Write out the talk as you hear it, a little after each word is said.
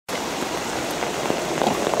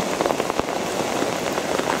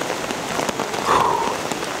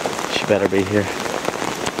better be here. Did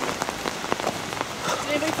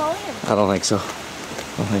anybody follow him? I don't think so. I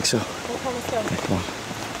don't think so. Well, come, let's go. Okay, come on.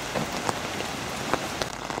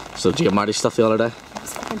 So, did you get Marty's stuff the other day?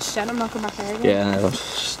 It's fucking shit, I'm not going back there again. Yeah, it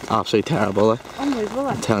was absolutely terrible. Like. Unbelievable.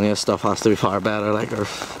 I'm telling you, stuff has to be far better. Like, or...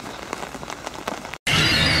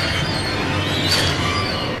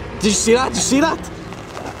 Did you see that? Did you see that?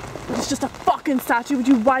 It's just a fucking statue. Would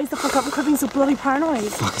you wise the fuck up and quit being so bloody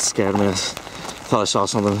paranoid? Fuck, it scared me. I thought I saw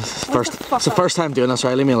something. It's the first time doing this,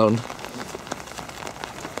 right? Leave me alone.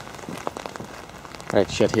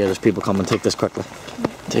 Right, shit, here, there's people coming. Take this quickly.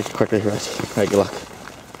 Take it quickly, right. Right, good luck.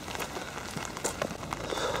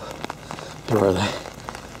 Where are they?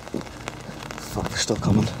 Fuck, they're still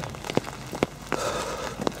coming.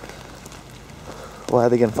 Why are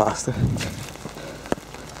they getting faster?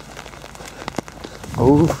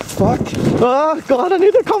 Oh, fuck. Oh, God, I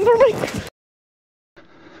knew they'd come for me.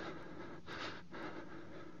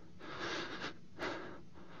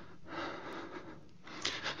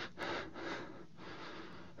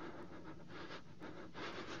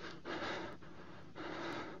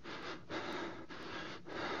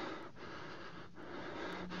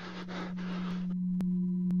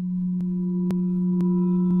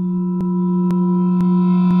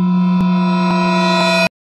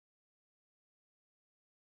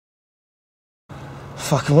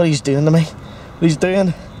 Fucking what he's doing to me. What he's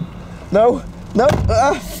doing. No. No.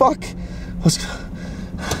 Ah, fuck. What's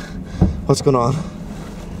going on?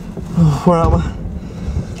 Oh, where am I?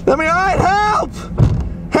 Let me out! Help!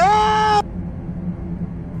 Help!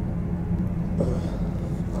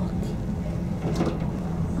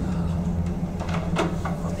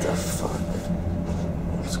 What the fuck?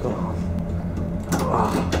 What's going on?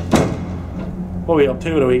 Oh. What are we up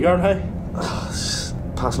to with a wee girl, hey? Just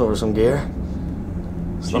passing over some gear.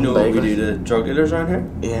 Do you know what we do to drug dealers around here?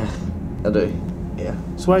 Yeah, I do. Yeah.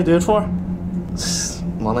 So what do you do it for?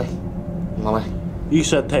 Money. Money. You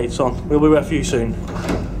said tight, son. We'll be with you soon.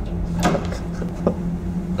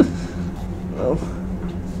 No.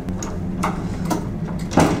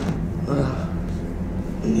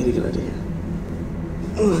 I need to get out of here.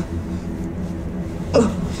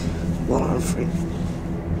 One arm free.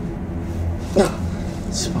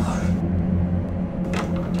 Spar.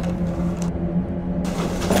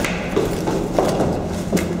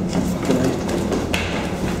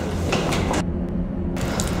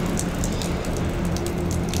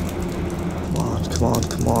 Come on,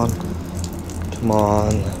 come on. Come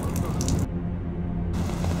on.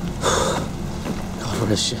 God,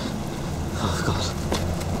 where is she? Oh,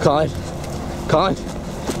 God. Colin!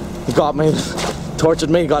 You got me.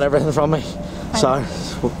 Tortured me, got everything from me. Sorry.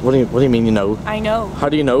 What do you mean you know? I know. How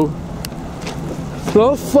do you know?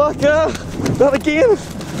 Oh, fuck! Not again!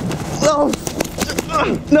 No!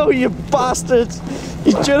 No, you bastard!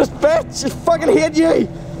 You Judas bitch! I fucking hate you!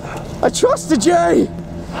 I trusted you!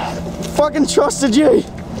 Fucking trusted you!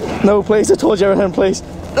 No, please, I told you everything, please.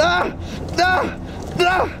 Ah! Ah!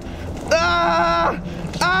 Ah! Ah!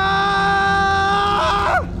 Ah!